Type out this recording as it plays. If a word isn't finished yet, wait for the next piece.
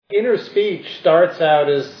Inner speech starts out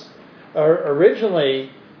as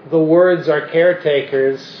originally the words our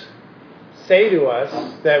caretakers say to us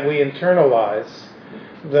that we internalize.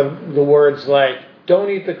 The words like, don't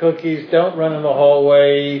eat the cookies, don't run in the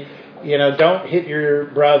hallway, don't hit your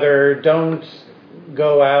brother, don't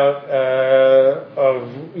go out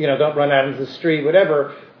don't run out into the street,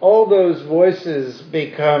 whatever. All those voices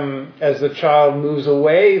become, as the child moves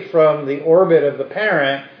away from the orbit of the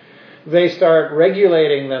parent, they start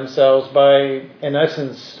regulating themselves by, in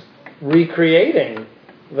essence, recreating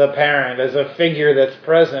the parent as a figure that's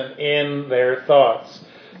present in their thoughts.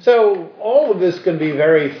 So all of this can be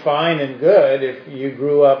very fine and good if you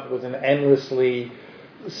grew up with an endlessly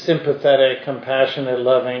sympathetic, compassionate,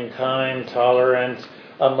 loving, kind, tolerant,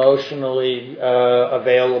 emotionally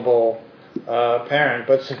available parent.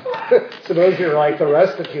 But suppose you're like the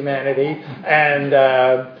rest of humanity and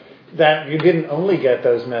that you didn't only get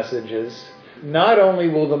those messages. Not only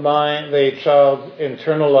will the child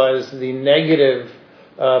internalize the negative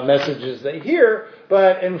messages they hear,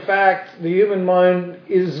 but in fact the human mind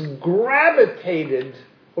is gravitated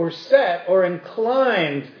or set or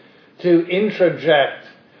inclined to introject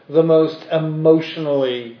the most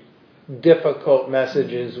emotionally difficult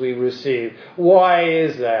messages we receive. Why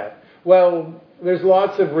is that? Well, there's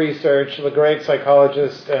lots of research. The great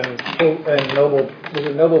psychologist and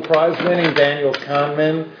Nobel Prize winning Daniel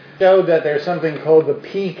Kahneman showed that there's something called the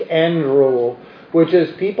peak end rule, which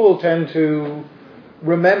is people tend to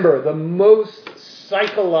remember the most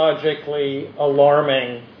psychologically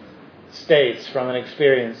alarming states from an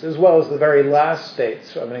experience, as well as the very last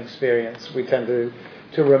states of an experience we tend to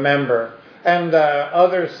remember. And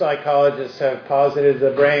other psychologists have posited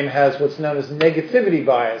the brain has what's known as negativity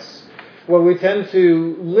bias, where we tend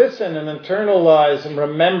to listen and internalize and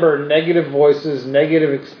remember negative voices,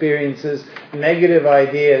 negative experiences, negative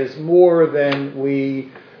ideas more than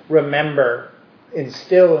we remember,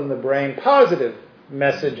 instill in the brain positive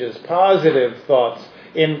messages, positive thoughts,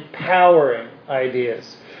 empowering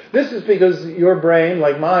ideas. This is because your brain,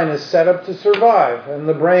 like mine, is set up to survive, and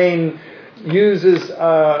the brain uses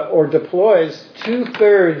or deploys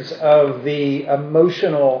 2/3 of the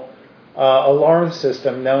emotional alarm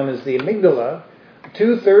system known as the amygdala.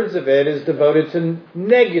 2/3 of it is devoted to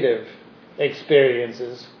negative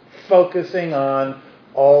experiences, focusing on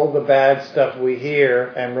all the bad stuff we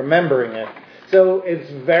hear and remembering it. So it's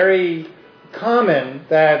very common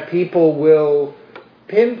that people will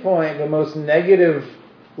pinpoint the most negative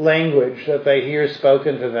language that they hear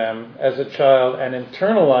spoken to them as a child and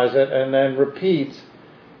internalize it and then repeat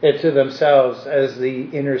it to themselves as the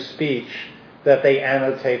inner speech that they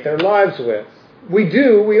annotate their lives with.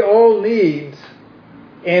 We all need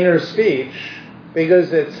inner speech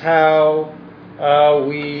because it's how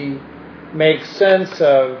we make sense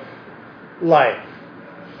of life.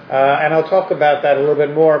 And I'll talk about that a little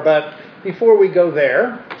bit more, but before we go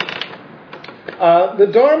there, the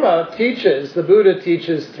Dharma teaches, the Buddha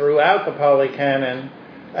teaches throughout the Pali Canon,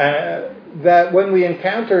 that when we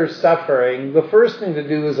encounter suffering, the first thing to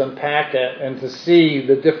do is unpack it and to see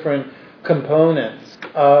the different components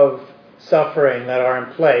of suffering that are in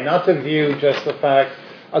play. Not to view just the fact,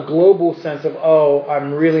 a global sense of, oh,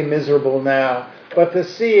 I'm really miserable now, but to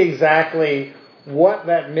see exactly what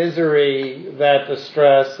that misery, that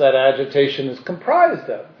distress, that agitation is comprised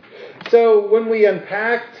of. So when we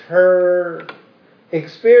unpacked her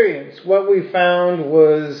experience, what we found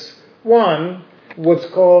was, one, what's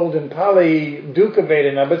called in Pali dukkha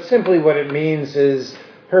vedana, but simply what it means is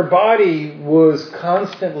her body was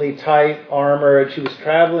constantly tight, armored. She was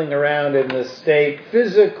traveling around in this state,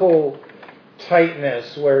 physical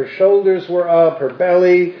tightness, where her shoulders were up, her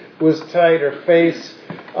belly was tight, her face,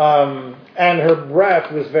 and her breath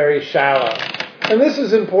was very shallow. And this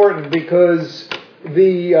is important because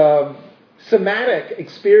the somatic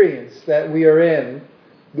experience that we are in,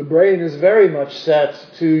 the brain is very much set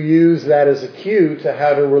to use that as a cue to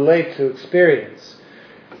how to relate to experience.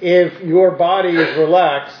 If your body is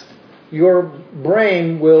relaxed, your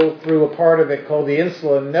brain will, through a part of it called the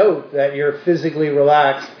insula, note that you're physically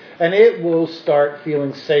relaxed, and it will start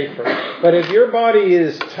feeling safer. But if your body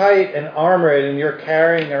is tight and armored and you're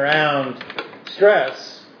carrying around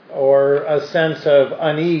stress or a sense of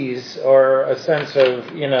unease or a sense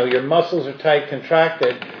of, your muscles are tight,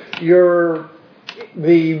 contracted,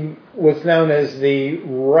 what's known as the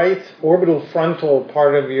right orbital frontal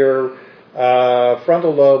part of your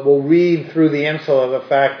frontal lobe will read through the insula the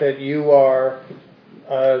fact that you are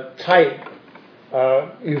tight.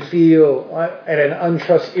 You feel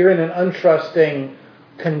you're in an untrusting,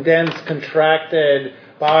 condensed, contracted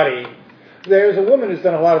body. There's a woman who's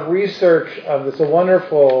done a lot of research of this, a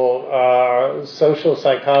wonderful social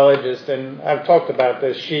psychologist, and I've talked about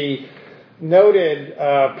this. She noted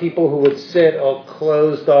people who would sit all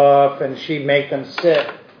closed off, and she'd make them sit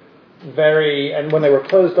and when they were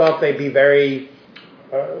closed off, they'd be very,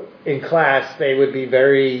 in class, they would be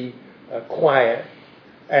very quiet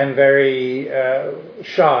and very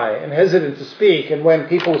shy and hesitant to speak. And when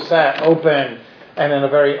people sat open and in a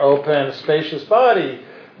very open, spacious body,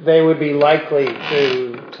 they would be likely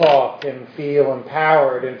to talk and feel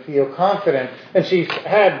empowered and feel confident. And she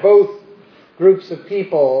had both groups of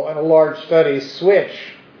people in a large study switch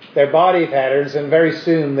their body patterns, and very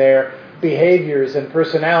soon their behaviors and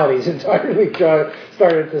personalities entirely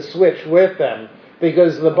started to switch with them,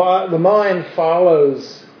 because the mind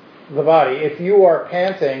follows the body. If you are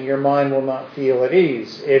panting, your mind will not feel at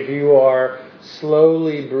ease. If you are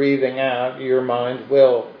slowly breathing out, your mind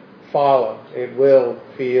will follow. It will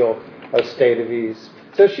feel a state of ease.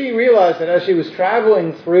 So she realized that as she was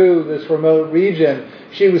traveling through this remote region,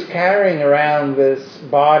 she was carrying around this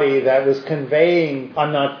body that was conveying,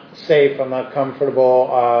 I'm not safe, I'm not comfortable,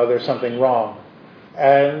 there's something wrong.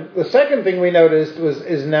 And the second thing we noticed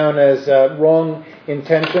is known as wrong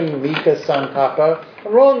intention, vika sankappa.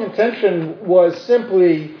 And wrong intention was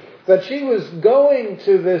simply that she was going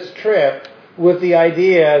to this trip with the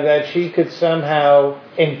idea that she could somehow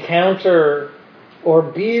encounter or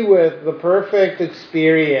be with the perfect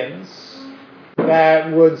experience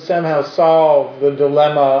that would somehow solve the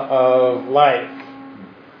dilemma of life.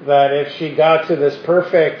 That if she got to this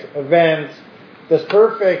perfect event, this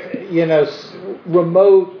perfect,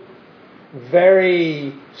 remote,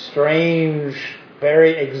 very strange,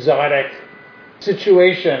 very exotic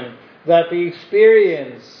situation, that the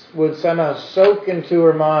experience would somehow soak into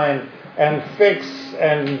her mind and fix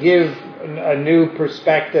and give a new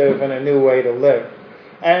perspective and a new way to live.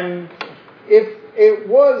 And if it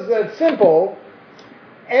was that simple,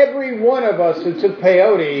 every one of us who took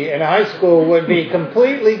peyote in high school would be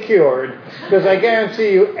completely cured, because I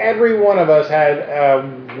guarantee you every one of us had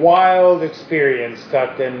a wild experience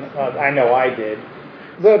tucked in. I know I did.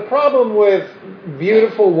 The problem with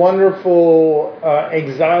beautiful, wonderful,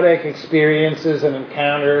 exotic experiences and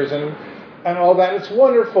encounters and all that, it's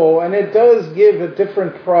wonderful, and it does give a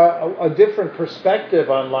different perspective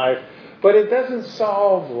on life, but it doesn't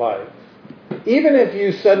solve life. Even if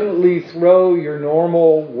you suddenly throw your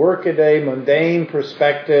normal workaday, mundane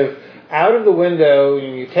perspective out of the window,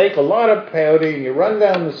 and you take a lot of peyote and you run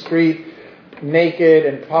down the street naked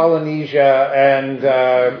in Polynesia, and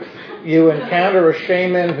you encounter a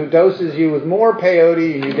shaman who doses you with more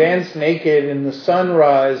peyote, and you dance naked in the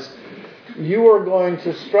sunrise, you are going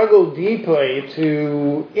to struggle deeply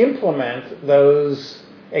to implement those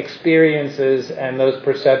experiences and those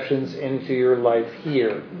perceptions into your life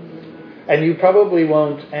here. And you probably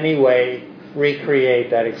won't anyway recreate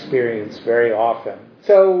that experience very often.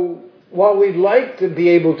 So while we'd like to be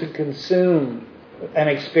able to consume an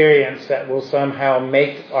experience that will somehow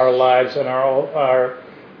make our lives and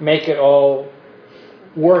make it all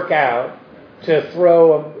work out, to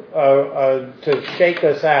shake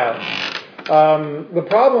us out, the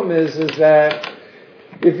problem is that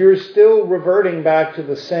if you're still reverting back to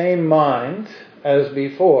the same mind as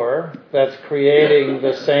before, that's creating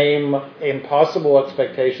the same impossible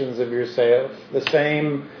expectations of yourself, the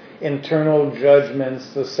same internal judgments,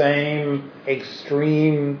 the same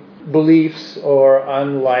extreme beliefs or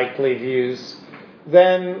unlikely views,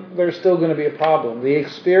 then there's still going to be a problem. The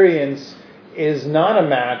experience is not a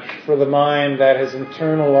match for the mind that has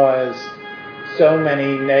internalized so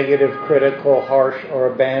many negative, critical, harsh, or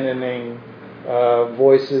abandoning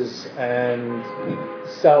voices and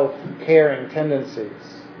self-caring tendencies.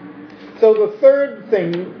 So the third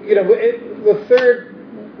thing, the third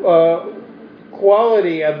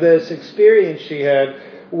quality of this experience she had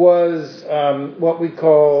was what we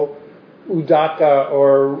call udaka,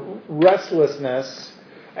 or restlessness.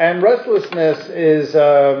 And restlessness is,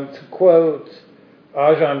 to quote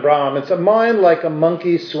Ajahn Brahm, it's a mind like a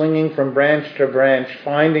monkey swinging from branch to branch,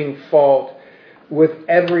 finding fault with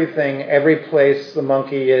everything, every place the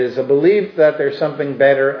monkey is, a belief that there's something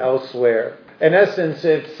better elsewhere. In essence,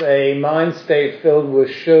 it's a mind state filled with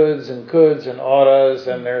shoulds and coulds and oughtas,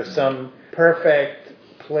 and there's some perfect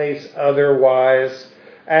place otherwise.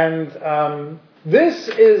 And this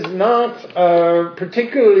is not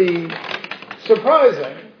particularly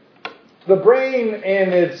surprising. The brain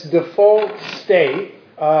in its default state,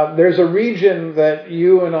 there's a region that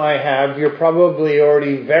you and I have. You're probably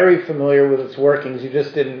already very familiar with its workings. You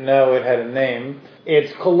just didn't know it had a name.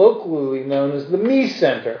 It's colloquially known as the me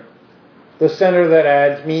center. the center that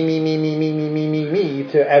adds me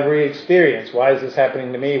to every experience. Why is this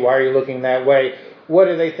happening to me? Why are you looking that way? What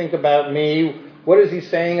do they think about me? What is he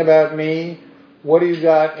saying about me? What do you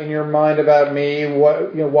got in your mind about me?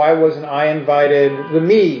 Why wasn't I invited? The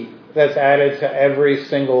me that's added to every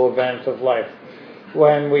single event of life.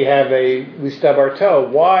 When we stub our toe.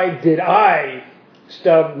 Why did I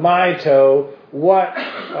stub my toe? Why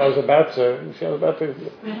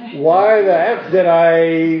the F did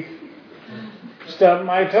I stub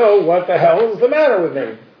my toe? What the hell is the matter with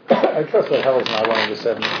me? I trust that hell is not one of the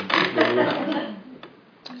 7.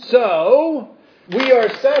 So, we are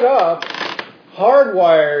set up,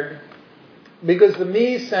 hardwired, because the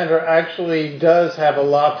me center actually does have a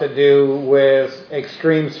lot to do with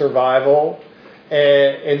extreme survival.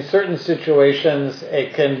 In certain situations,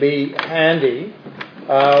 it can be handy.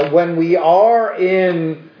 When we are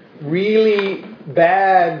in really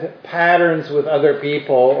bad patterns with other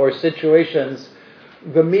people or situations,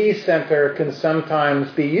 the me center can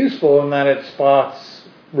sometimes be useful in that it spots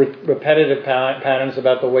repetitive patterns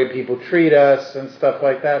about the way people treat us and stuff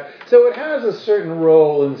like that. So it has a certain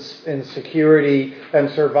role in security and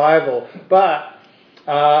survival. But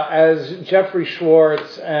as Jeffrey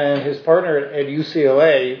Schwartz and his partner at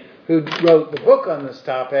UCLA, who wrote the book on this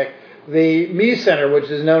topic, the me center, which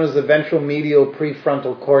is known as the ventral medial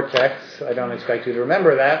prefrontal cortex, I don't expect you to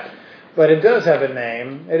remember that, but it does have a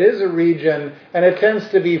name. It is a region, and it tends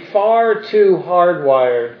to be far too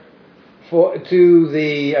hardwired to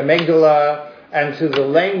the amygdala and to the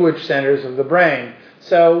language centers of the brain.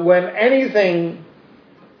 So when anything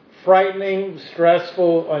frightening,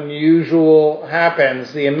 stressful, unusual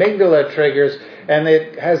happens, the amygdala triggers, and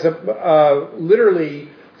it has literally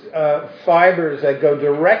fibers that go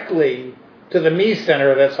directly to the me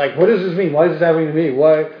center. That's like, what does this mean? Why is this happening to me?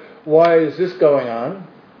 Why is this going on?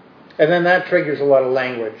 And then that triggers a lot of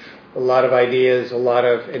language, a lot of ideas, a lot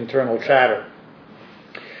of internal chatter.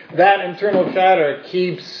 That internal chatter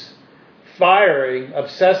keeps firing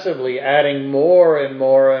obsessively, adding more and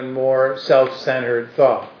more and more self-centered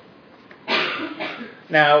thought.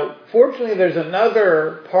 Now, fortunately, there's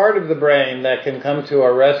another part of the brain that can come to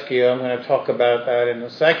our rescue. I'm going to talk about that in a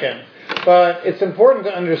second. But it's important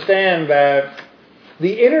to understand that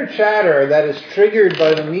the inner chatter that is triggered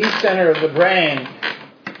by the me center of the brain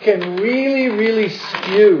can really, really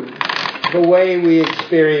skew the way we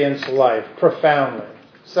experience life profoundly.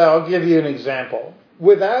 So I'll give you an example.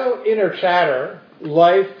 Without inner chatter,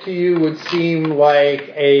 life to you would seem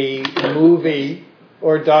like a movie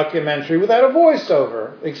or documentary without a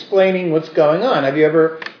voiceover explaining what's going on. Have you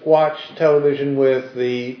ever watched television with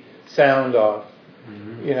the sound off?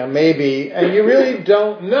 Mm-hmm. Maybe, and you really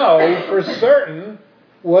don't know for certain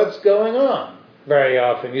what's going on very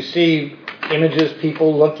often. You see images,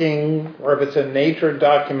 people looking, or if it's a nature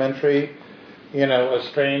documentary, a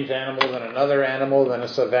strange animal, then another animal, then a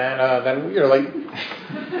savanna, then you're like,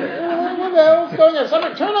 what the hell's going on?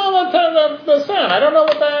 Somebody turn on the sound. I don't know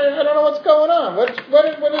what's going on. What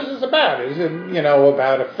is this about? Is it,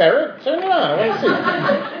 about a ferret? Turn it on. I want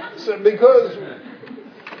to see. So because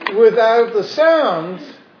without the sounds,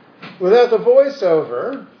 without the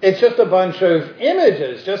voiceover, it's just a bunch of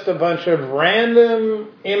images, just a bunch of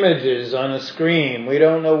random images on a screen. We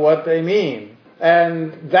don't know what they mean.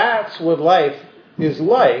 And that's what life is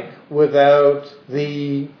like without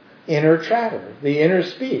the inner chatter, the inner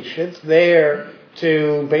speech. It's there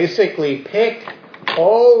to basically pick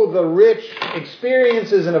all the rich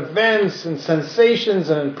experiences and events and sensations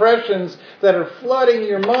and impressions that are flooding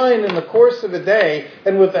your mind in the course of a day.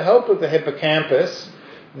 And with the help of the hippocampus,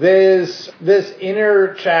 there's this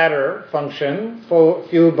inner chatter function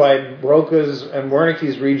fueled by Broca's and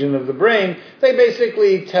Wernicke's region of the brain. They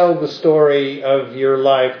basically tell the story of your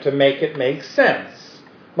life to make it make sense.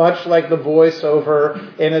 Much like the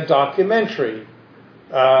voiceover in a documentary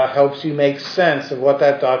helps you make sense of what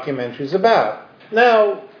that documentary is about.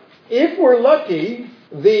 Now, if we're lucky,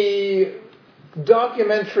 the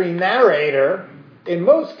documentary narrator, in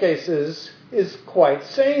most cases, is quite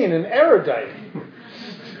sane and erudite.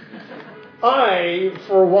 I,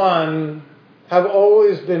 for one, have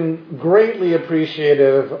always been greatly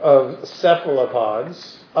appreciative of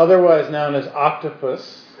cephalopods, otherwise known as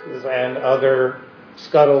octopus and other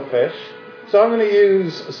scuttlefish. So I'm going to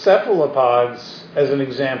use cephalopods as an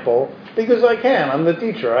example because I can. I'm the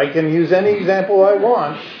teacher. I can use any example I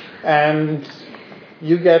want, and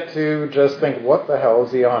you get to just think, what the hell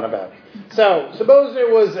is he on about? So suppose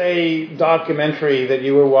there was a documentary that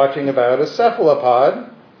you were watching about a cephalopod,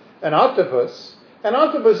 an octopus. And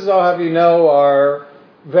octopuses, I'll have you know, are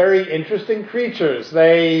very interesting creatures.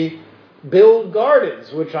 They build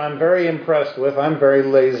gardens, which I'm very impressed with. I'm very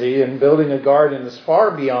lazy, and building a garden is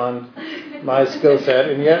far beyond my skill set,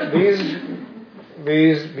 and yet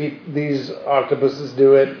these octopuses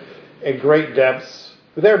do it at great depths.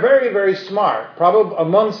 They're very, very smart, probably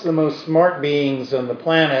amongst the most smart beings on the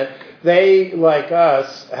planet. They, like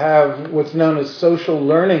us, have what's known as social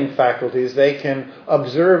learning faculties. They can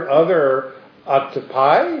observe other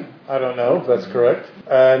octopi, I don't know if that's correct,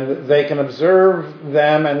 and they can observe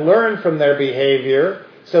them and learn from their behavior,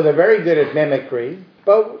 so they're very good at mimicry.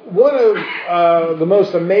 But one of the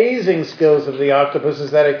most amazing skills of the octopus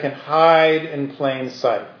is that it can hide in plain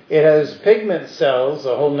sight. It has pigment cells,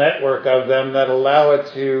 a whole network of them, that allow it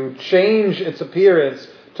to change its appearance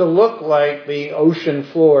to look like the ocean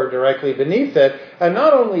floor directly beneath it. And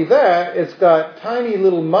not only that, it's got tiny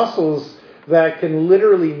little muscles that can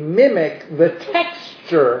literally mimic the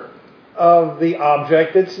texture of the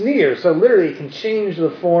object that's near. So literally it can change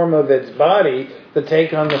the form of its body to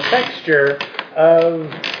take on the texture of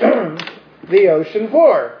the ocean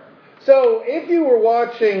floor. So if you were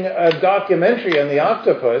watching a documentary on the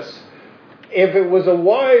octopus, if it was a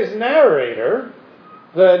wise narrator,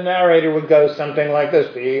 the narrator would go something like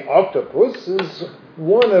this: the octopus is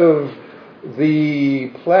one of the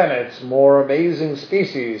planet's more amazing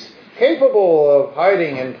species, capable of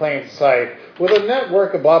hiding in plain sight with a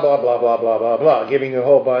network of blah, blah, blah, blah, blah, blah, blah, giving you a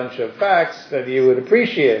whole bunch of facts that you would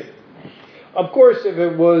appreciate. Of course, if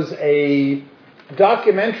it was a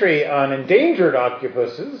documentary on endangered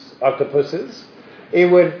octopuses,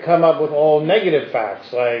 it would come up with all negative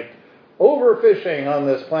facts, like overfishing on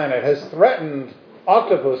this planet has threatened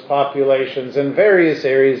octopus populations in various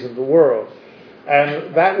areas of the world.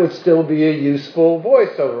 And that would still be a useful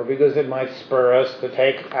voiceover, because it might spur us to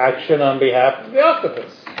take action on behalf of the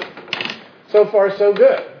octopus. So far, so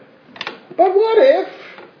good. But what if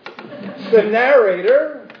the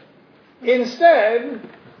narrator instead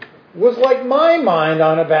was like my mind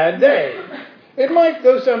on a bad day? It might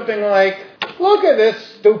go something like, look at this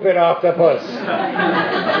stupid octopus.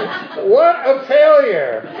 What a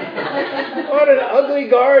failure. What an ugly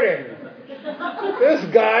garden. This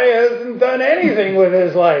guy hasn't done anything with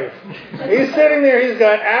his life. He's sitting there, he's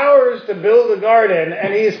got hours to build a garden,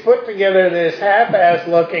 and he's put together this half-assed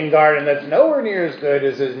looking garden that's nowhere near as good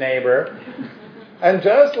as his neighbor. And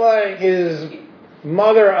just like his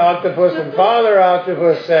mother octopus and father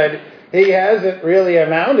octopus said, he hasn't really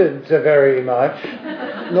amounted to very much,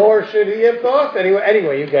 nor should he have thought that.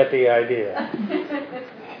 Anyway, you get the idea.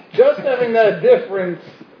 Just having that different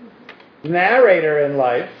narrator in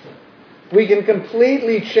life, we can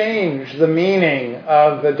completely change the meaning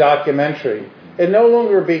of the documentary. It no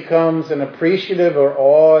longer becomes an appreciative or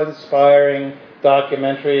awe-inspiring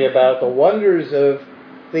documentary about the wonders of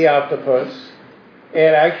the octopus.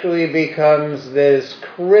 It actually becomes this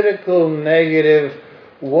critical, negative,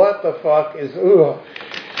 what the fuck is... Ooh.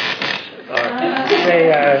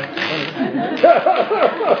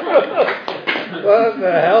 What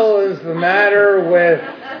the hell is the matter with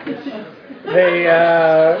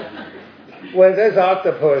this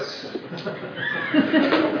octopus?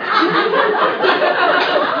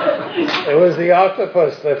 It was the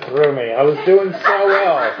octopus that threw me. I was doing so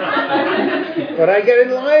well. But I get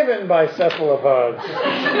enlivened by cephalopods.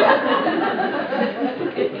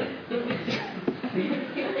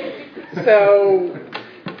 So,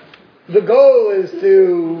 the goal is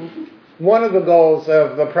one of the goals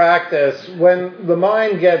of the practice, when the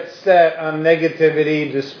mind gets set on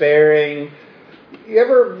negativity, despairing, you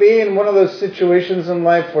ever be in one of those situations in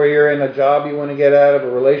life where you're in a job you want to get out of,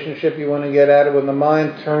 a relationship you want to get out of, when the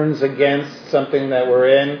mind turns against something that we're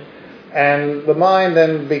in, and the mind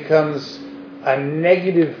then becomes a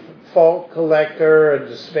negative fault collector, and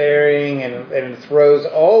despairing, and throws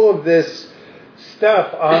all of this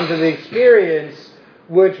stuff onto the experience,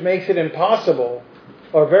 which makes it impossible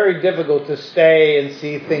or very difficult to stay and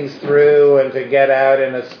see things through and to get out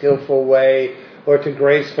in a skillful way, or to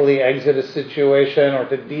gracefully exit a situation, or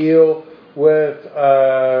to deal with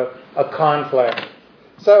a conflict.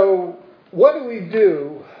 So what do we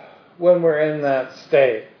do when we're in that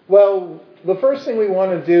state? Well, the first thing we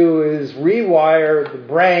want to do is rewire the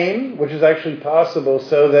brain, which is actually possible,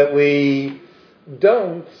 so that we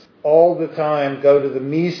don't all the time go to the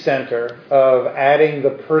me center of adding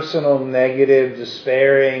the personal negative,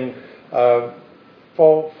 despairing,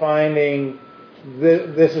 fault-finding,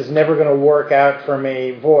 this is never going to work out for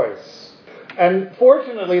me voice. And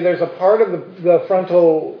fortunately, there's a part of the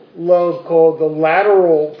frontal lobe called the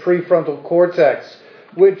lateral prefrontal cortex,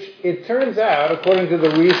 which it turns out, according to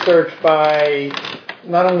the research by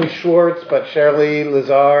not only Schwartz, but Shirley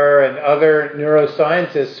Lazar and other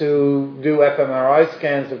neuroscientists who do fMRI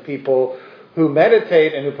scans of people who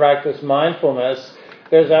meditate and who practice mindfulness,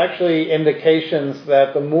 there's actually indications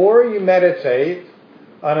that the more you meditate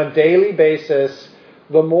on a daily basis,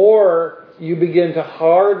 the more you begin to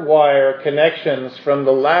hardwire connections from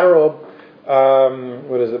the lateral,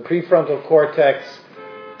 prefrontal cortex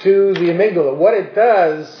to the amygdala. What it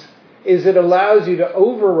does is it allows you to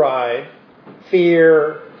override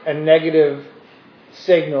fear and negative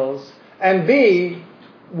signals, and B,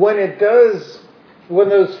 when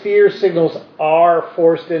those fear signals are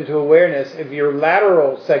forced into awareness, if your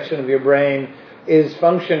lateral section of your brain is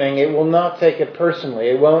functioning, it will not take it personally.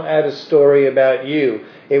 It won't add a story about you.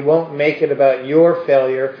 It won't make it about your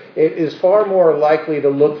failure. It is far more likely to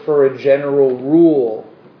look for a general rule,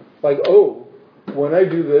 like, oh, when I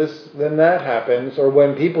do this, then that happens, or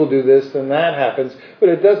when people do this, then that happens. But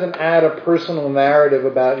it doesn't add a personal narrative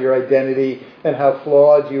about your identity and how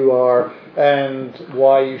flawed you are and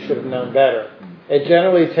why you should have known better. It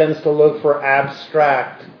generally tends to look for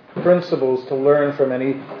abstract principles to learn from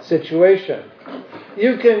any situation.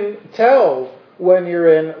 You can tell when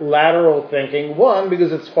you're in lateral thinking, one,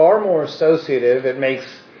 because it's far more associative. It makes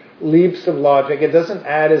leaps of logic. It doesn't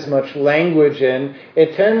add as much language in.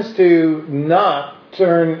 It tends to not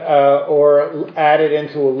turn or add it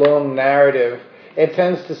into a long narrative. It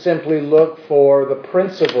tends to simply look for the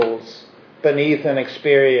principles beneath an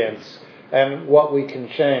experience and what we can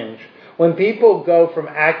change. When people go from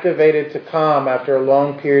activated to calm after a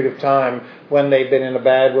long period of time, when they've been in a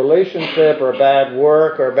bad relationship or a bad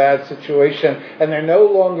work or a bad situation, and they're no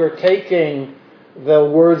longer taking the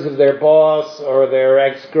words of their boss or their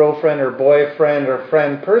ex-girlfriend or boyfriend or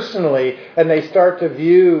friend personally, and they start to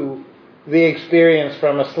view the experience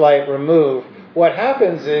from a slight remove, what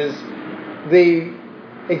happens is the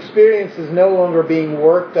experience is no longer being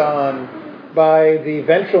worked on by the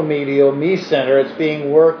ventromedial me center. It's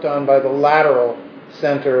being worked on by the lateral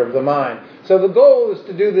center of the mind. So the goal is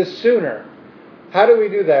to do this sooner. How do we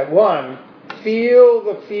do that? One, feel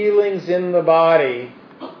the feelings in the body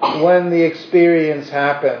when the experience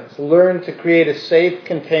happens. Learn to create a safe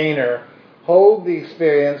container. Hold the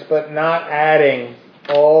experience, but not adding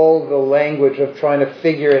all the language of trying to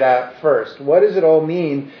figure it out first. What does it all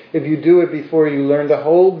mean if you do it before you learn to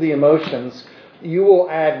hold the emotions? You will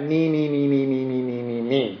add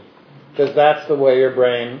me, because that's the way your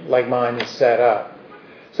brain, like mine, is set up.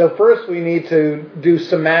 So first we need to do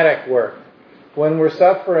somatic work. When we're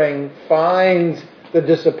suffering, find the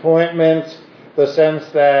disappointment, the sense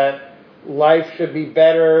that life should be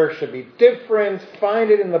better, should be different. Find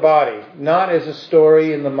it in the body, not as a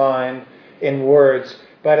story in the mind, in words,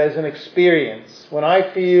 but as an experience. When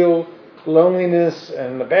I feel loneliness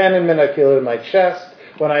and abandonment, I feel it in my chest.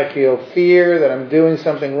 When I feel fear that I'm doing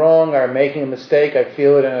something wrong or I'm making a mistake, I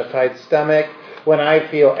feel it in a tight stomach. When I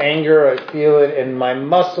feel anger, I feel it in my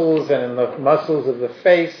muscles and in the muscles of the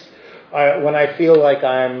face. When I feel like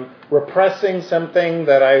I'm repressing something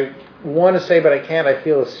that I want to say but I can't, I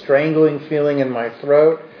feel a strangling feeling in my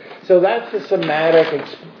throat. So that's the somatic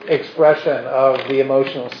expression of the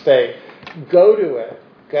emotional state. Go to it.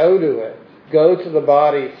 Go to it. Go to the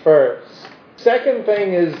body first. Second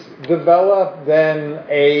thing is develop then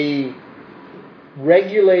a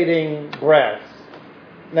regulating breath.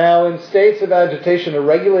 Now, in states of agitation, a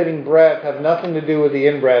regulating breath have nothing to do with the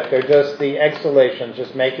in-breath. They're just the exhalations,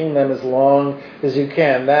 just making them as long as you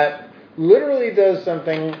can. That literally does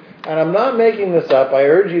something, and I'm not making this up. I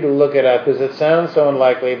urge you to look it up because it sounds so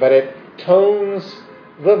unlikely, but it tones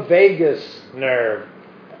the vagus nerve.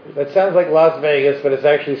 That sounds like Las Vegas, but it's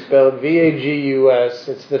actually spelled V-A-G-U-S.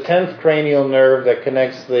 It's the 10th cranial nerve that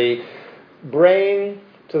connects the brain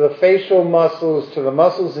to the facial muscles, to the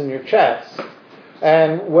muscles in your chest.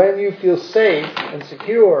 And when you feel safe and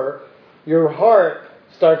secure, your heart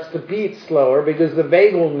starts to beat slower because the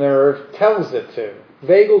vagal nerve tells it to.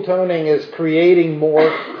 Vagal toning is creating more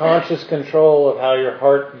conscious control of how your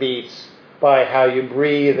heart beats by how you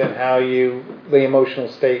breathe and the emotional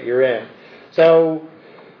state you're in. So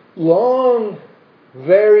long,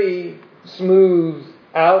 very smooth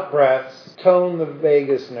out-breaths tone the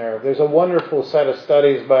vagus nerve. There's a wonderful set of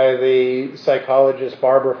studies by the psychologist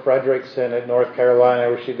Barbara Fredrickson at North Carolina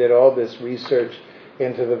where she did all this research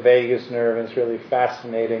into the vagus nerve, and it's really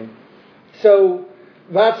fascinating. So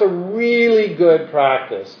that's a really good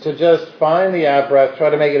practice, to just find the out-breath, try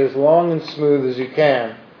to make it as long and smooth as you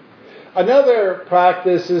can. Another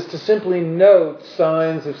practice is to simply note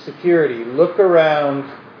signs of security. Look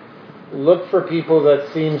around. Look for people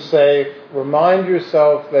that seem safe. Remind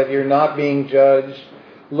yourself that you're not being judged.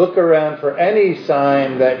 look around for any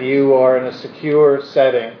sign that you are in a secure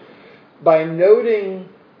setting. By noting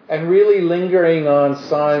and really lingering on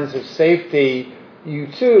signs of safety, you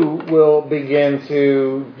too will begin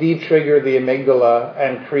to de-trigger the amygdala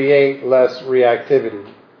and create less reactivity.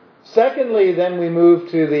 Secondly, then we move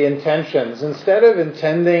to the intentions. Instead of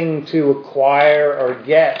intending to acquire or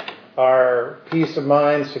get our peace of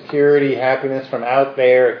mind, security, happiness from out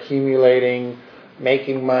there, accumulating,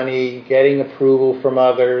 making money, getting approval from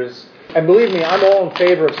others. And believe me, I'm all in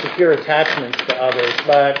favor of secure attachments to others,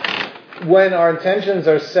 but when our intentions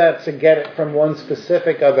are set to get it from one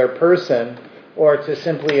specific other person, or to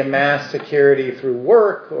simply amass security through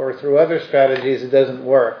work or through other strategies, it doesn't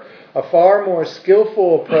work. A far more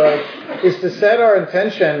skillful approach is to set our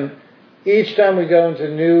intention each time we go into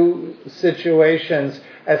new situations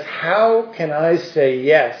as how can I say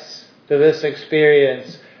yes to this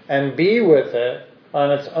experience and be with it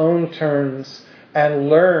on its own terms and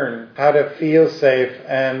learn how to feel safe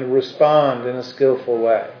and respond in a skillful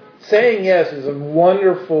way. Saying yes is a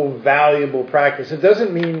wonderful, valuable practice. It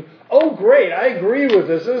doesn't mean, oh great, I agree with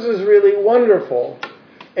this is really wonderful.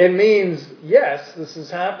 It means, yes, this is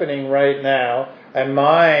happening right now, and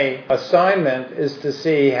my assignment is to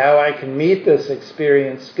see how I can meet this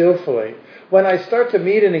experience skillfully. When I start to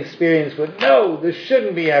meet an experience with, no, this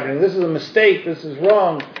shouldn't be happening, this is a mistake, this is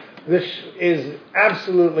wrong, this is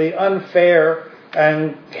absolutely unfair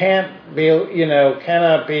and cannot be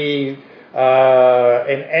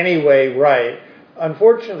in any way right.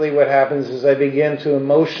 Unfortunately, what happens is I begin to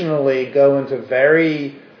emotionally go into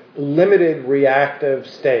very limited reactive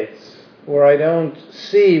states where I don't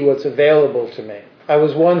see what's available to me. I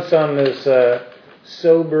was once on this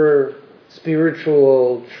sober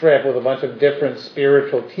spiritual trip with a bunch of different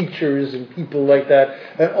spiritual teachers and people like that,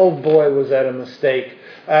 and oh boy, was that a mistake.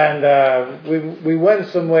 And we went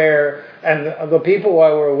somewhere, and the people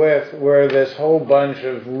I were with were this whole bunch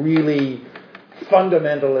of really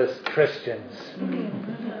fundamentalist Christians.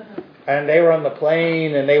 And they were on the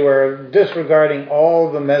plane, and they were disregarding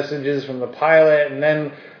all the messages from the pilot, and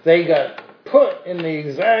then they got put in the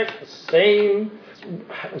exact same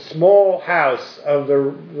small house of the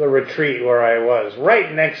retreat where I was,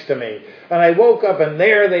 right next to me. And I woke up, and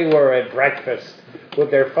there they were at breakfast with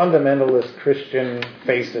their fundamentalist Christian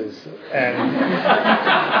faces. And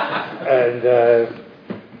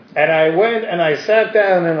I went and I sat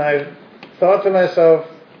down and I thought to myself,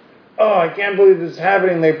 oh, I can't believe this is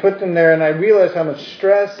happening. They put them there, and I realized how much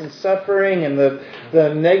stress and suffering and the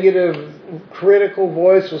negative critical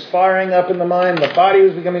voice was firing up in the mind. The body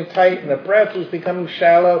was becoming tight, and the breath was becoming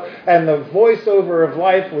shallow, and the voiceover of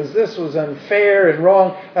life was unfair and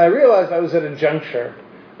wrong. And I realized I was at a juncture.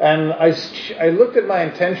 And I looked at my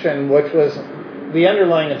intention, which was, the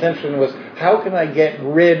underlying intention was, how can I get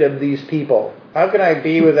rid of these people? How can I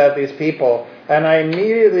be without these people? And I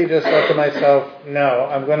immediately just thought to myself, no,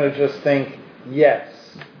 I'm going to just think,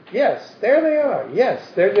 yes. Yes, there they are. Yes,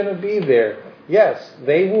 they're going to be there. Yes,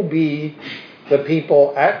 they will be the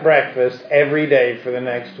people at breakfast every day for the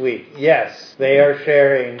next week. Yes, they are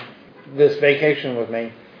sharing this vacation with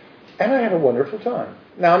me. And I had a wonderful time.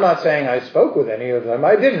 Now, I'm not saying I spoke with any of them.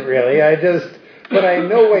 I didn't really. But I in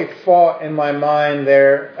no way fought in my mind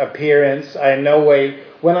their appearance. I in no way,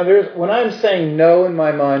 when I'm saying no in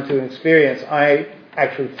my mind to an experience, I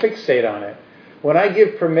actually fixate on it. When I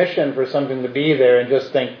give permission for something to be there and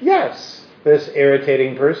just think, yes, this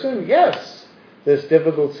irritating person, yes, this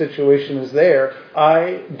difficult situation is there,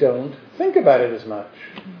 I don't think about it as much.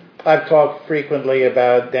 I've talked frequently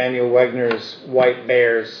about Daniel Wegner's White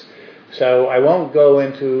Bears. So I won't go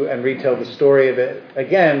into and retell the story of it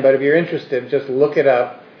again, but if you're interested, just look it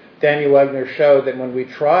up. Daniel Wegner showed that when we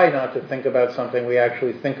try not to think about something, we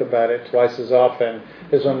actually think about it twice as often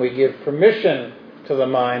as when we give permission to the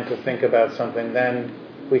mind to think about something, then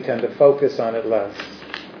we tend to focus on it less.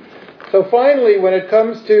 So finally, when it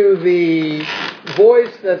comes to the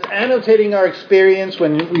voice that's annotating our experience,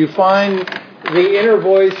 when you find the inner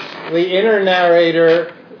voice, the inner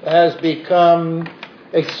narrator has become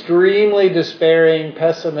extremely despairing,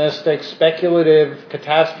 pessimistic, speculative,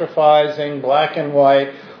 catastrophizing, black and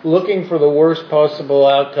white, looking for the worst possible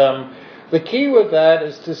outcome. The key with that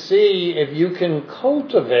is to see if you can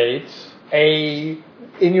cultivate in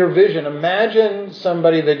your vision, imagine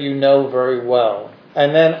somebody that you know very well,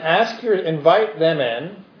 and then invite them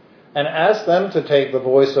in, and ask them to take the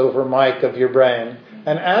voiceover mic of your brain,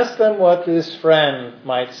 and ask them what this friend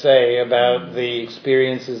might say about the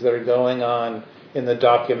experiences that are going on in the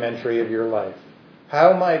documentary of your life.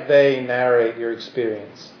 How might they narrate your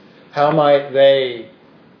experience? How might they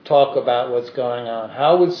talk about what's going on?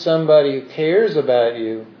 How would somebody who cares about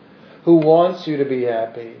you who wants you to be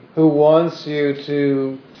happy, who wants you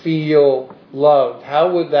to feel loved,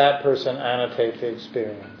 how would that person annotate the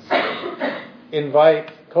experience?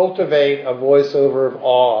 Cultivate a voiceover of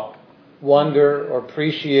awe, wonder, or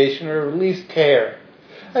appreciation, or at least care.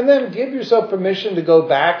 And then give yourself permission to go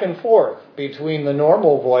back and forth between the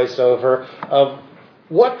normal voiceover of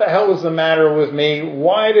what the hell is the matter with me?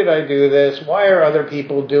 Why did I do this? Why are other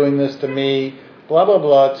people doing this to me? Blah, blah,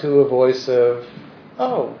 blah, to a voice of,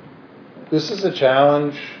 oh, this is a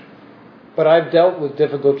challenge, but I've dealt with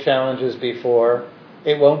difficult challenges before.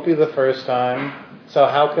 It won't be the first time. So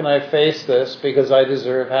how can I face this because I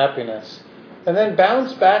deserve happiness? And then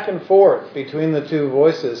bounce back and forth between the two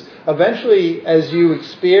voices. Eventually, as you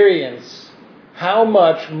experience how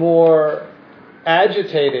much more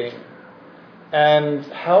agitating and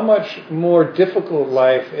how much more difficult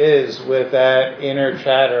life is with that inner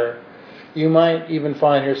chatter, you might even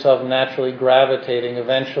find yourself naturally gravitating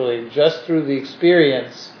eventually just through the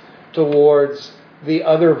experience towards the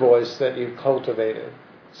other voice that you've cultivated.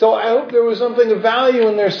 So I hope there was something of value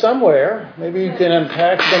in there somewhere. Maybe you can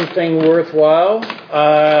unpack something worthwhile.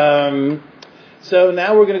 So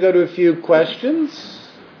now we're going to go to a few questions.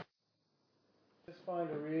 Just find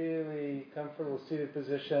a really comfortable seated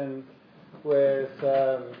position with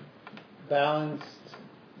balanced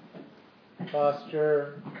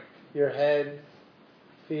posture, your head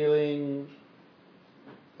feeling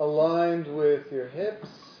aligned with your hips,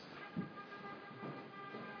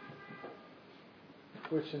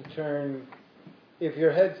 which in turn, if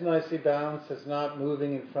your head's nicely balanced, is not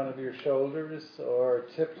moving in front of your shoulders or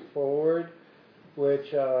tipped forward,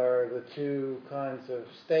 which are the two kinds of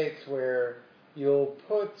states where you'll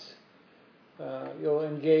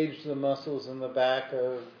engage the muscles in the back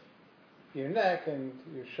of your neck and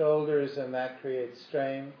your shoulders, and that creates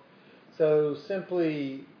strain. So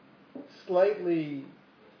simply, slightly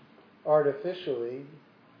artificially,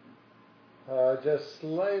 just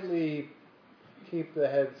slightly keep the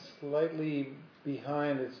head slightly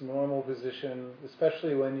behind its normal position,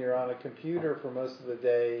 especially when you're on a computer for most of the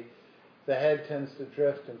day. The head tends to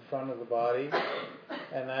drift in front of the body,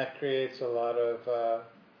 and that creates a lot of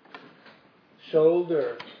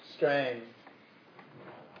shoulder strain.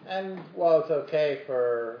 And while it's okay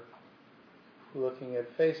for looking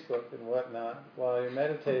at Facebook and whatnot while you're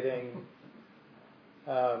meditating,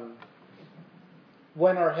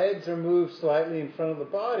 when our heads are moved slightly in front of the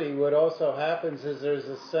body, what also happens is there's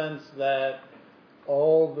a sense that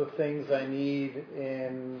all the things I need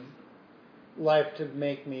in life to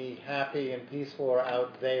make me happy and peaceful are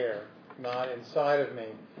out there, not inside of me.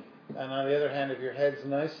 And on the other hand, if your head's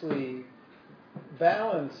nicely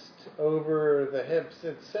balanced over the hips,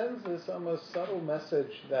 it sends this almost subtle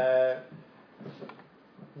message that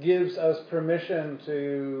gives us permission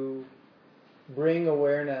to bring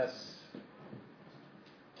awareness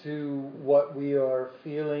to what we are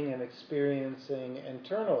feeling and experiencing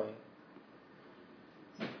internally.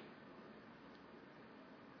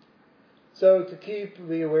 So to keep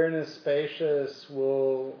the awareness spacious,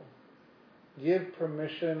 we'll give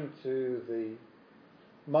permission to the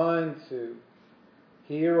mind to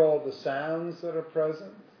hear all the sounds that are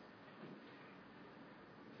present,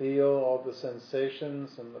 feel all the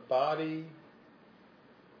sensations in the body.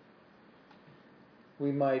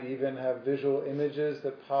 We might even have visual images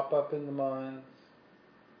that pop up in the mind.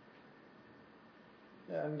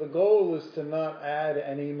 And the goal is to not add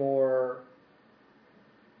any more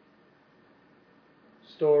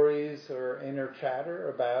stories or inner chatter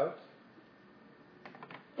about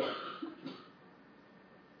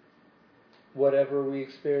whatever we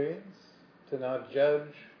experience, to not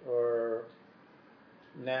judge or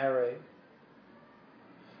narrate.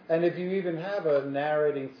 And if you even have a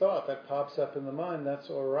narrating thought that pops up in the mind, that's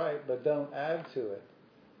all right, but don't add to it.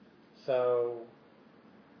 So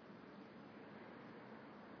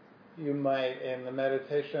you might, in the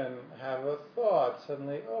meditation, have a thought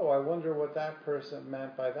suddenly, oh, I wonder what that person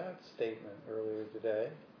meant by that statement earlier today.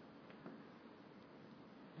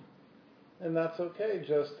 And that's okay,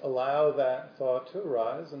 just allow that thought to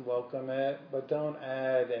arise and welcome it, but don't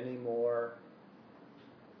add any more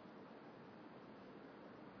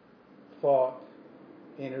thought,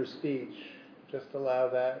 inner speech. Just allow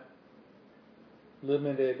that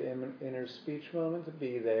limited inner speech moment to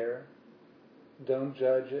be there. Don't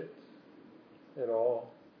judge it at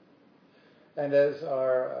all. And as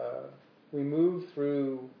we move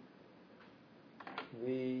through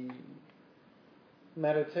the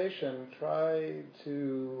meditation, try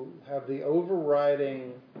to have the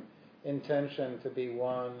overriding intention to be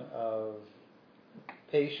one of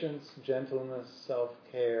patience, gentleness,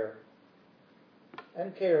 self-care,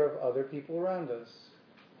 and care of other people around us.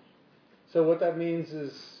 So what that means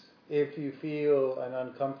is if you feel an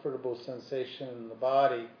uncomfortable sensation in the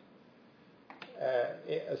body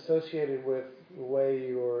associated with the way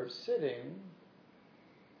you're sitting,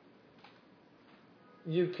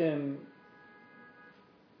 you can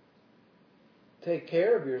take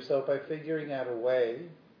care of yourself by figuring out a way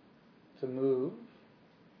to move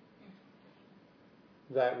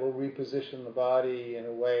that will reposition the body in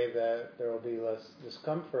a way that there will be less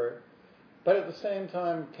discomfort. But at the same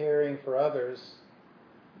time, caring for others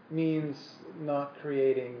means not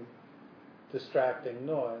creating distracting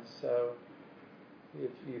noise. So if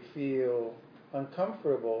you feel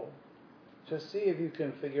uncomfortable, just see if you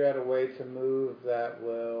can figure out a way to move that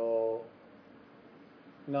will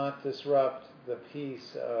not disrupt the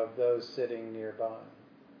peace of those sitting nearby.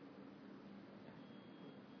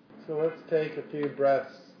 So let's take a few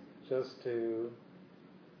breaths just to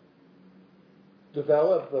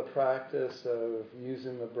develop the practice of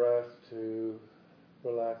using the breath to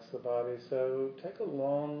relax the body. So take a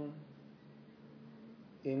long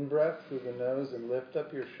in-breath through the nose and lift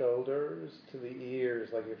up your shoulders to the ears,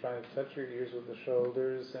 like you're trying to touch your ears with the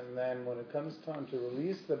shoulders. And then when it comes time to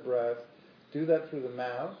release the breath, do that through the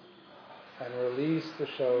mouth and release the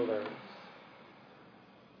shoulders.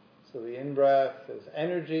 So the in-breath is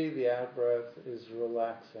energy, the out-breath is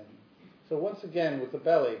relaxing. So once again, with the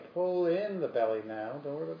belly, pull in the belly now.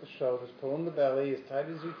 Don't worry about the shoulders. Pull in the belly as tight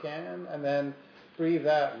as you can, and then breathe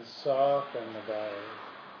out and soften the belly.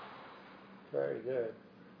 Very good.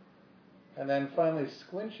 And then finally,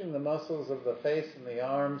 squinching the muscles of the face and the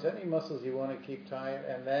arms, any muscles you want to keep tight,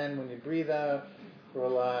 and then when you breathe out,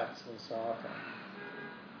 relax and soften.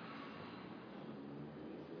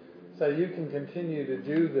 So you can continue to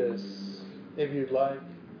do this, if you'd like,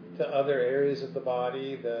 to other areas of the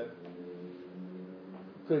body that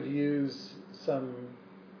could use some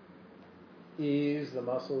ease, the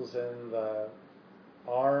muscles in the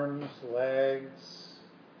arms, legs,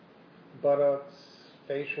 buttocks,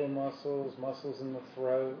 facial muscles, muscles in the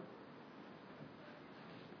throat.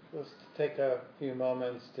 Just take a few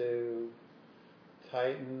moments to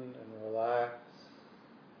tighten and relax.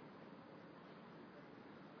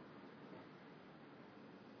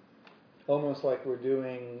 Almost like we're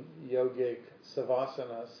doing yogic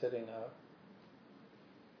savasana, sitting up.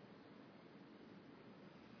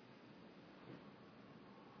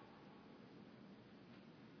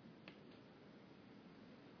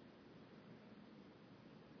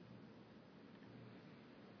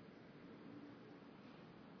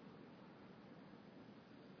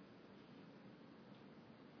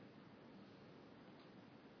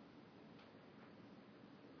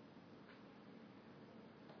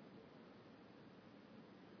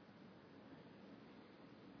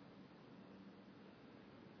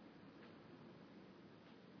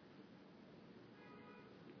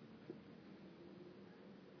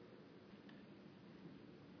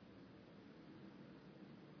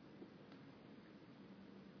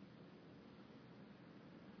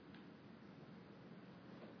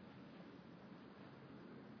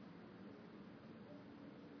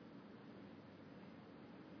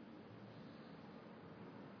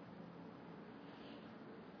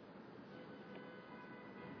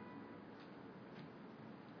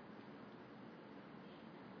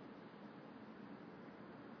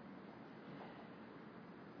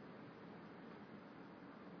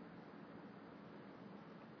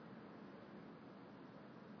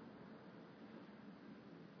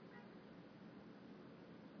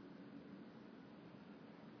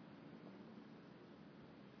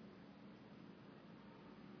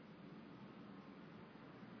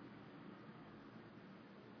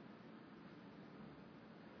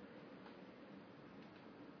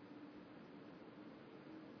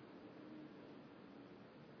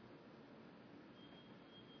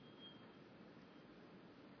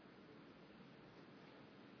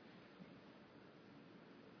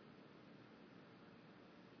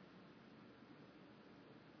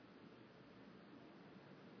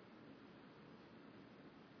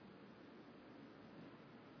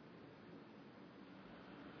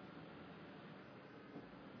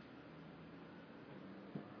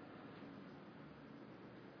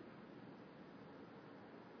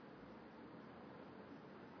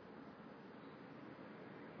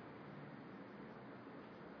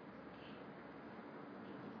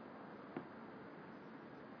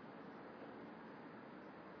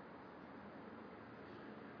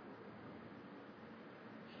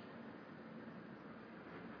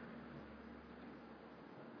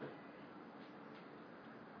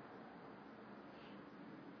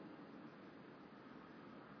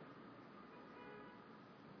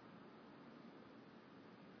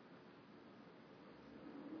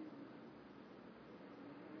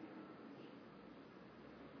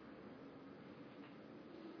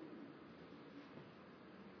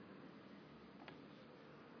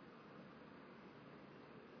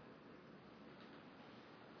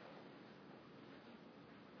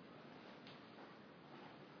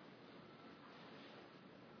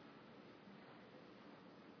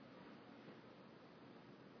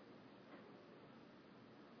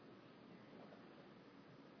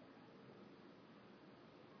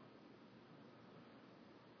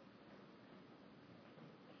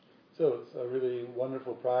 So it's a really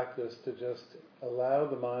wonderful practice to just allow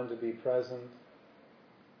the mind to be present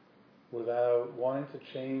without wanting to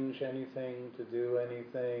change anything, to do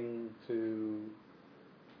anything, to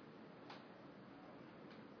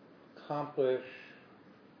accomplish,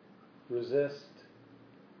 resist,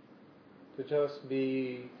 to just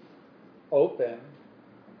be open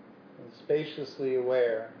and spaciously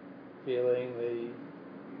aware, feeling the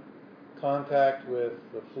contact with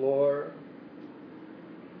the floor,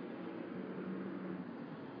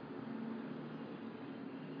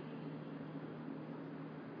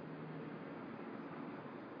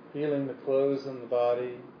 feeling the clothes on the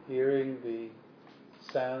body, hearing the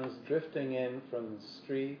sounds drifting in from the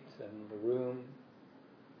street and the room,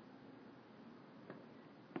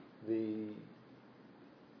 the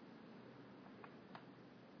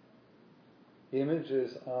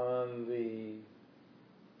images on the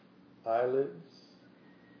eyelids,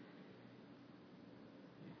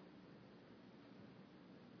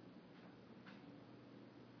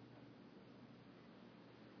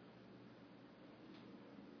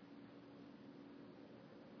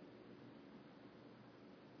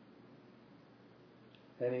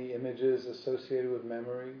 any images associated with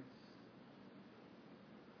memories,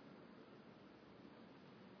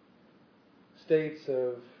 states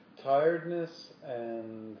of tiredness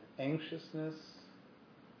and anxiousness,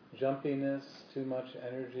 jumpiness, too much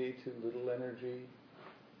energy, too little energy.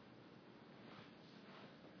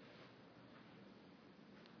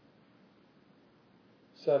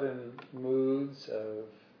 Sudden moods of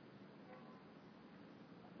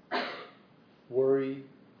worry,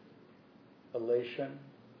 elation.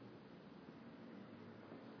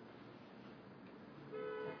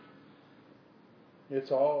 It's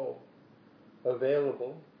all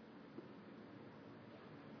available.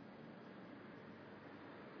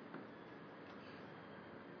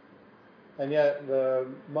 And yet the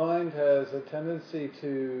mind has a tendency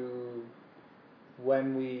to,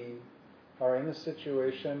 when we are in a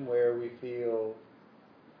situation where we feel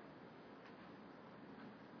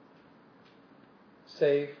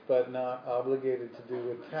safe but not obligated to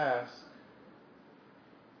do a task,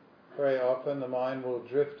 very often the mind will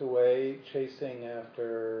drift away chasing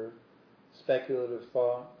after speculative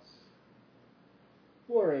thoughts,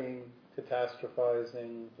 worrying,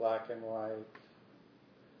 catastrophizing, black and white,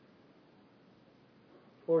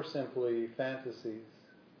 or simply fantasies.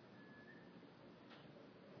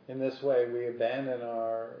 In this way, we abandon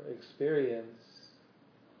our experience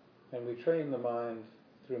and we train the mind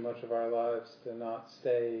through much of our lives to not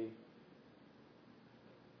stay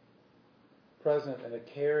present in a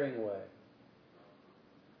caring way.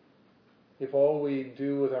 If all we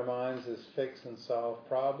do with our minds is fix and solve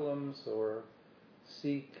problems or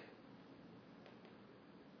seek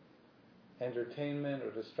entertainment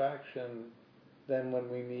or distraction, then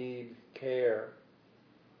when we need care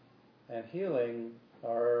and healing,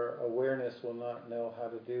 our awareness will not know how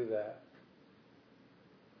to do that.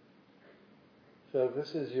 So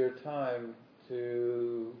this is your time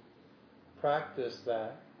to practice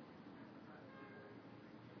that.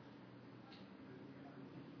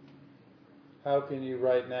 How can you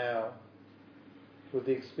right now, with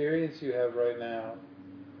the experience you have right now,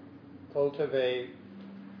 cultivate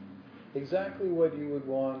exactly what you would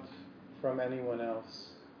want from anyone else?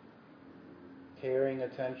 Caring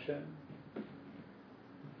attention,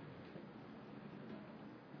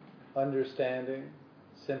 understanding,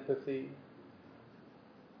 sympathy,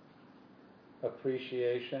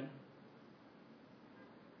 appreciation.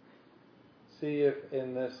 See if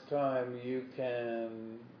in this time you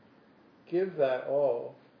can give that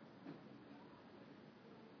all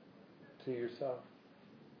to yourself.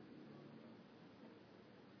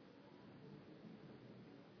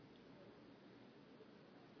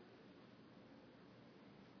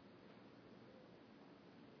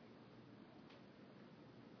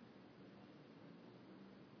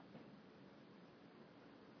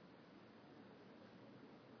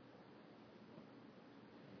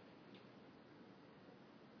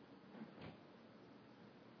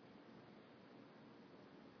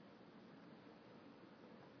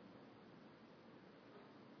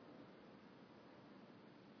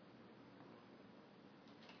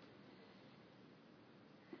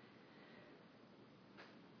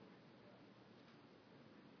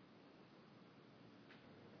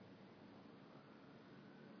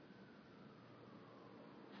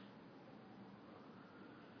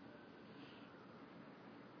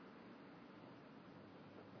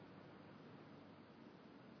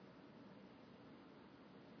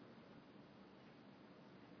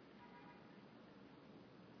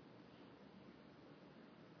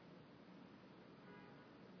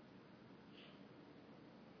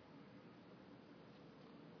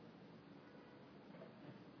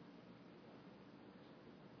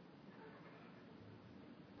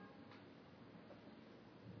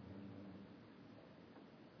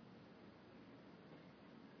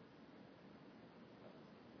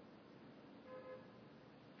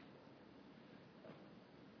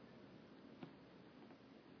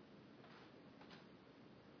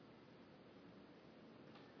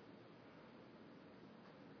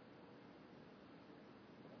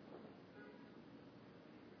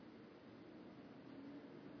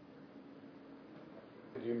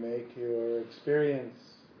 Could you make your experience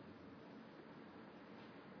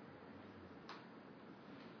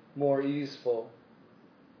more easeful?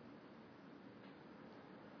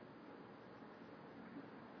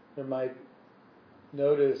 You might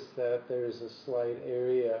notice that there's a slight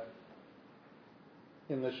area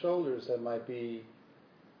in the shoulders that might be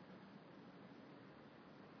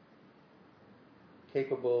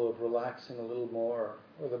capable of relaxing a little more,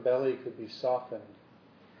 or the belly could be softened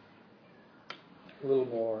a little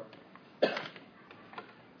more,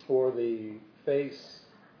 or the face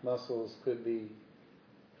muscles could be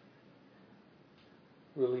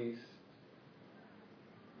released,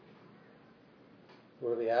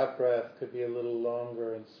 or the out-breath could be a little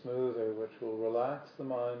longer and smoother, which will relax the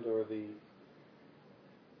mind, or the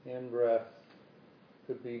in-breath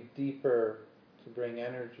could be deeper to bring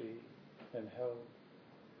energy and health.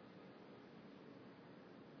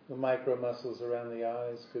 The micro muscles around the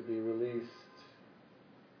eyes could be released.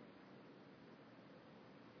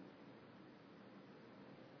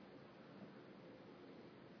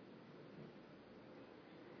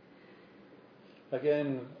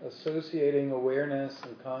 Again, associating awareness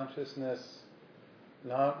and consciousness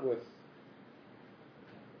not with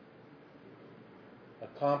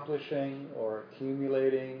accomplishing or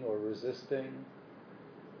accumulating or resisting,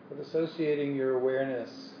 but associating your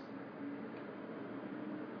awareness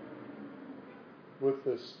with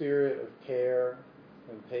the spirit of care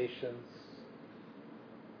and patience,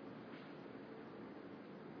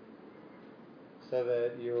 so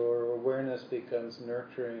that your awareness becomes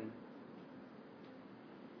nurturing.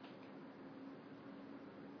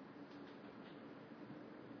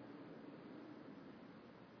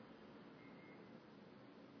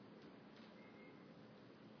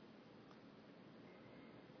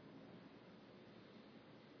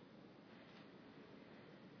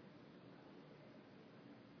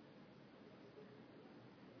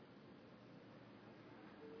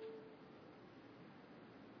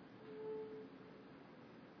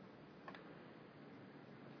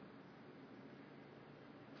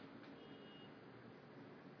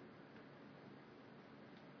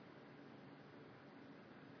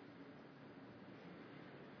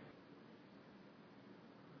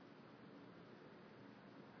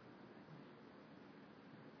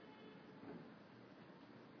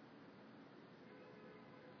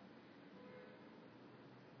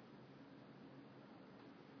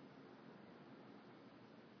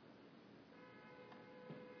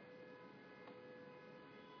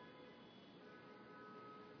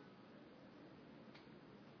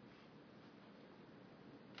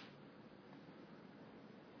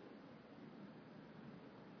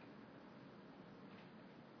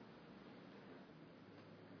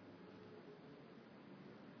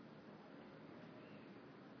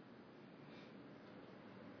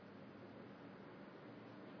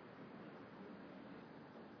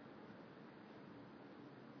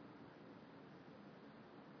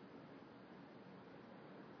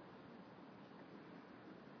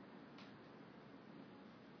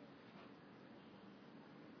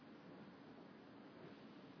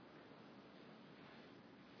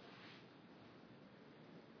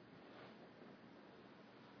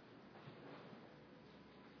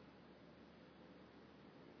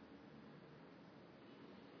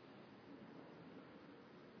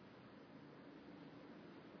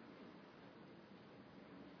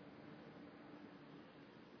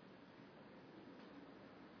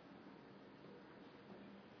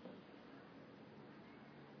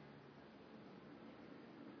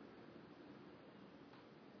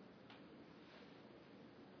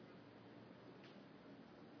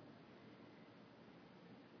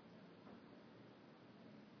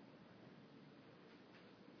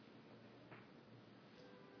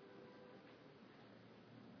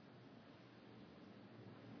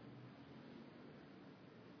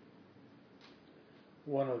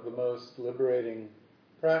 One of the most liberating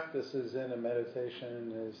practices in a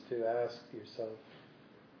meditation is to ask yourself,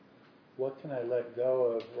 what can I let go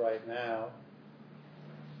of right now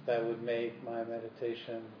that would make my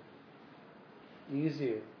meditation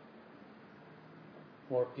easier,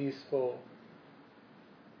 more peaceful,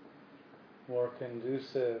 more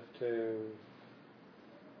conducive to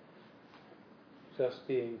just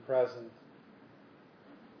being present.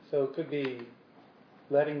 So it could be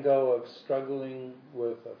letting go of struggling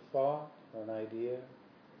with a thought or an idea,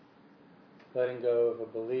 letting go of a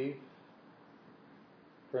belief,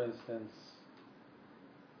 for instance,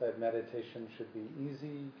 that meditation should be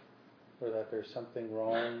easy, or that there's something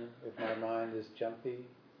wrong if my mind is jumpy.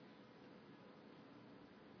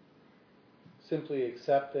 Simply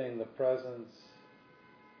accepting the presence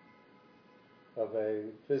of a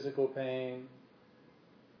physical pain,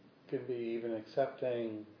 can be even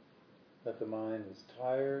accepting that the mind is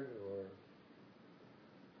tired or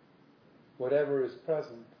whatever is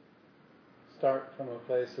present. Start from a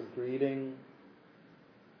place of greeting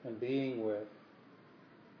and being with,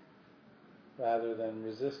 rather than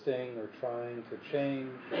resisting or trying to change.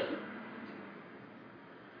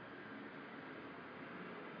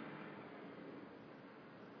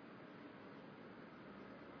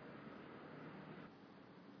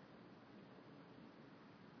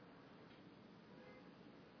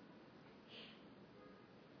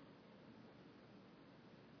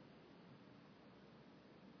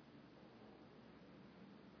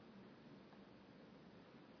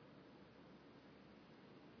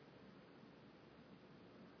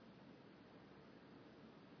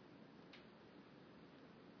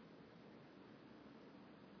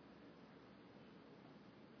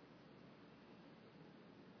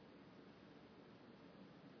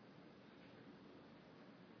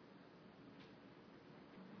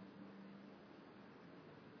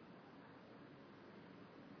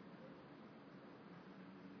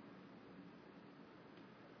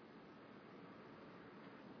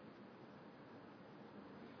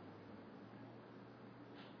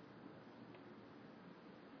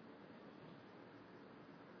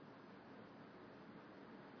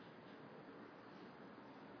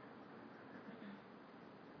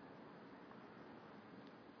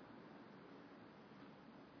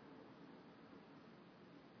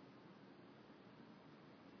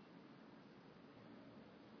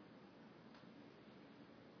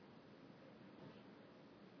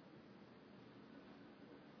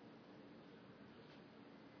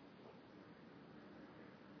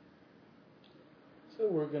 So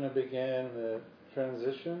we're going to begin the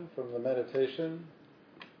transition from the meditation.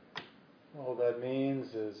 All that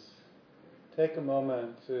means is take a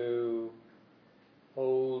moment to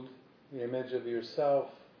hold the image of yourself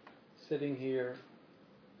sitting here,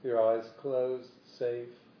 with your eyes closed, safe,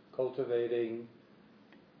 cultivating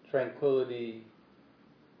tranquility,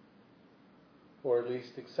 or at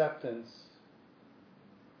least acceptance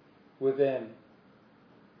within.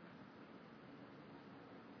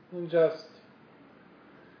 And just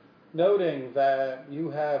noting that you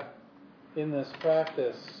have in this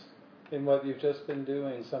practice, in what you've just been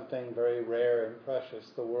doing, something very rare and precious.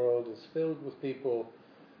 The world is filled with people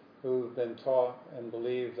who've been taught and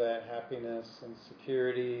believe that happiness and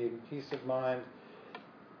security and peace of mind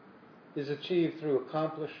is achieved through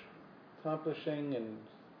accomplishing and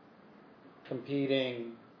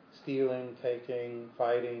competing, stealing, taking,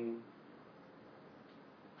 fighting.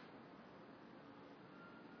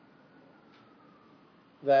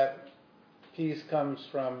 That peace comes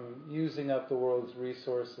from using up the world's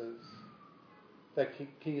resources. That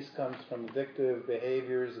peace comes from addictive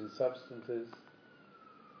behaviors and substances.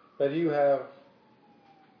 But you have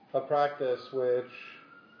a practice which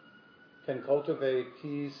can cultivate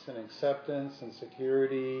peace and acceptance and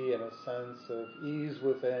security and a sense of ease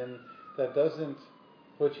within that doesn't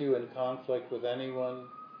put you in conflict with anyone,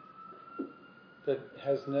 that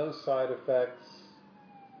has no side effects,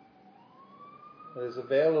 that is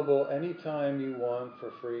available anytime you want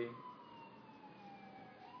for free.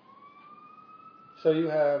 So you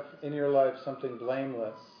have in your life something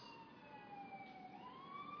blameless,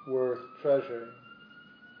 worth treasuring.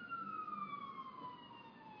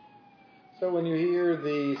 So when you hear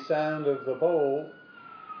the sound of the bowl,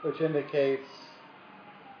 which indicates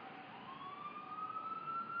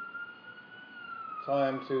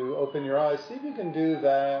time to open your eyes, see if you can do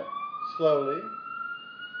that slowly.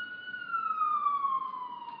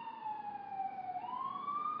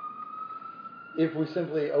 If we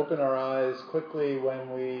simply open our eyes quickly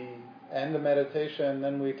when we end the meditation,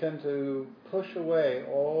 then we tend to push away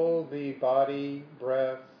all the body,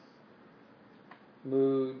 breath,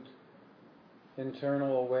 mood,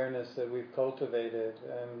 internal awareness that we've cultivated,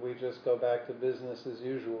 and we just go back to business as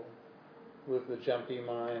usual with the jumpy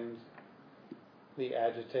mind, the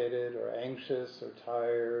agitated or anxious or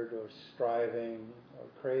tired or striving or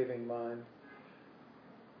craving mind.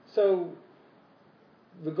 So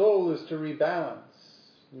the goal is to rebalance,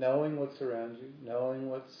 knowing what's around you, knowing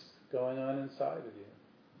what's going on inside of you,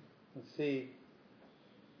 and see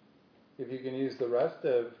if you can use the rest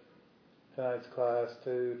of tonight's class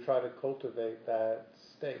to try to cultivate that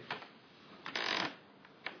state.